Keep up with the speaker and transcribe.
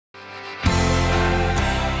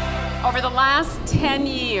Over the last 10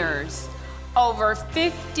 years, over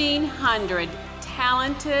 1,500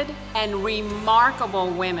 talented and remarkable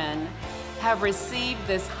women have received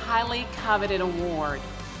this highly coveted award.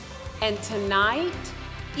 And tonight,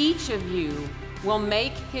 each of you will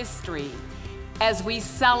make history as we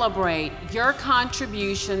celebrate your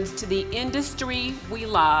contributions to the industry we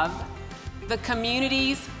love, the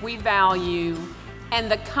communities we value,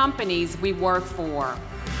 and the companies we work for.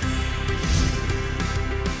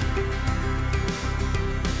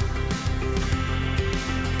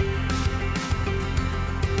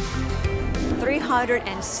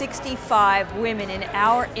 365 women in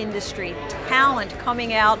our industry, talent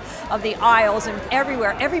coming out of the aisles and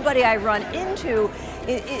everywhere. Everybody I run into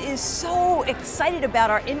is so excited about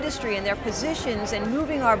our industry and their positions and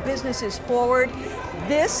moving our businesses forward.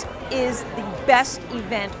 This is the best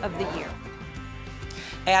event of the year.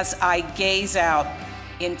 As I gaze out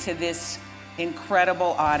into this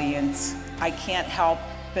incredible audience, I can't help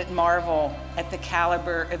but marvel at the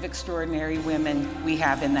caliber of extraordinary women we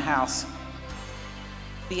have in the house.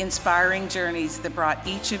 The inspiring journeys that brought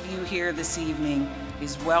each of you here this evening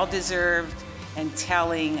is well-deserved and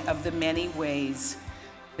telling of the many ways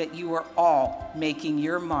that you are all making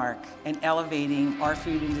your mark and elevating our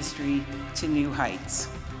food industry to new heights.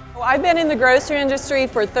 Well, I've been in the grocery industry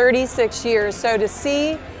for 36 years, so to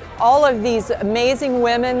see all of these amazing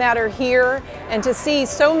women that are here and to see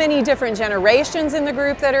so many different generations in the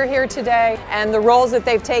group that are here today and the roles that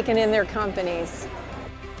they've taken in their companies.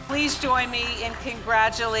 Please join me in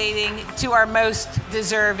congratulating to our most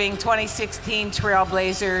deserving 2016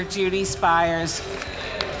 Trailblazer, Judy Spires.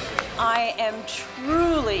 I am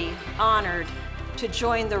truly honored to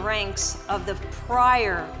join the ranks of the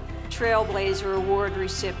prior Trailblazer Award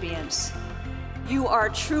recipients. You are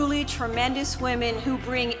truly tremendous women who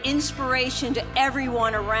bring inspiration to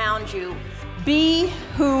everyone around you. Be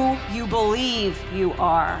who you believe you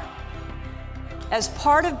are. As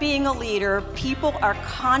part of being a leader, people are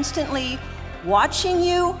constantly watching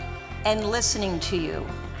you and listening to you.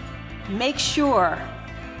 Make sure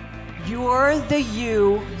you're the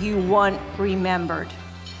you want remembered.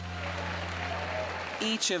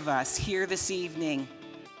 Each of us here this evening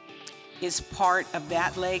is part of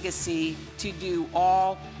that legacy to do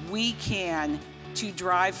all we can to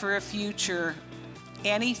drive for a future.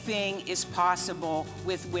 Anything is possible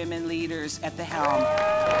with women leaders at the helm.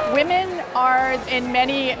 Women are, in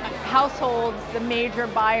many households, the major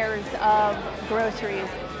buyers of groceries.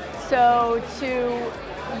 So to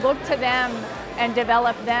look to them and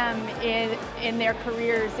develop them in their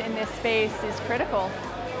careers in this space is critical.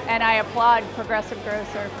 And I applaud Progressive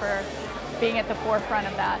Grocer for being at the forefront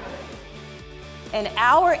of that. And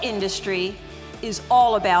our industry is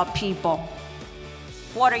all about people.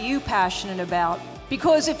 What are you passionate about?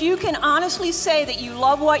 Because if you can honestly say that you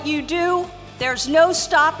love what you do, there's no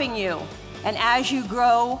stopping you. And as you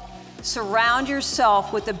grow, surround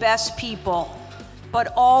yourself with the best people,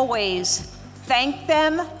 but always thank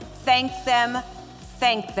them, thank them,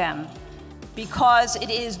 thank them. Because it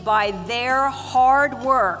is by their hard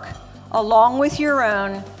work, along with your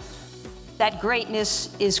own, that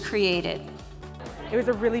greatness is created. It was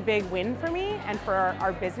a really big win for me and for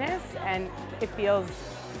our business, and it feels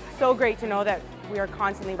so great to know that we are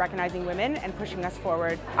constantly recognizing women and pushing us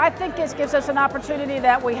forward. I think this gives us an opportunity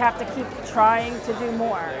that we have to keep trying to do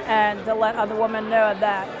more and to let other women know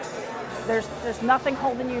that there's nothing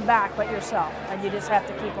holding you back but yourself, and you just have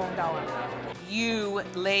to keep on going. You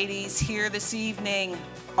ladies here this evening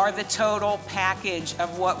are the total package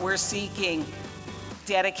of what we're seeking.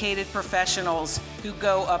 Dedicated professionals who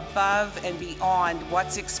go above and beyond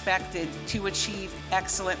what's expected to achieve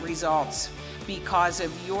excellent results. Because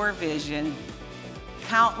of your vision,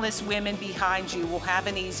 countless women behind you will have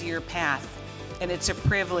an easier path, and it's a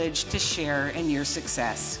privilege to share in your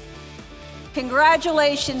success.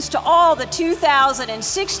 Congratulations to all the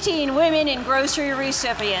 2016 Women in Grocery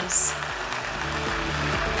recipients.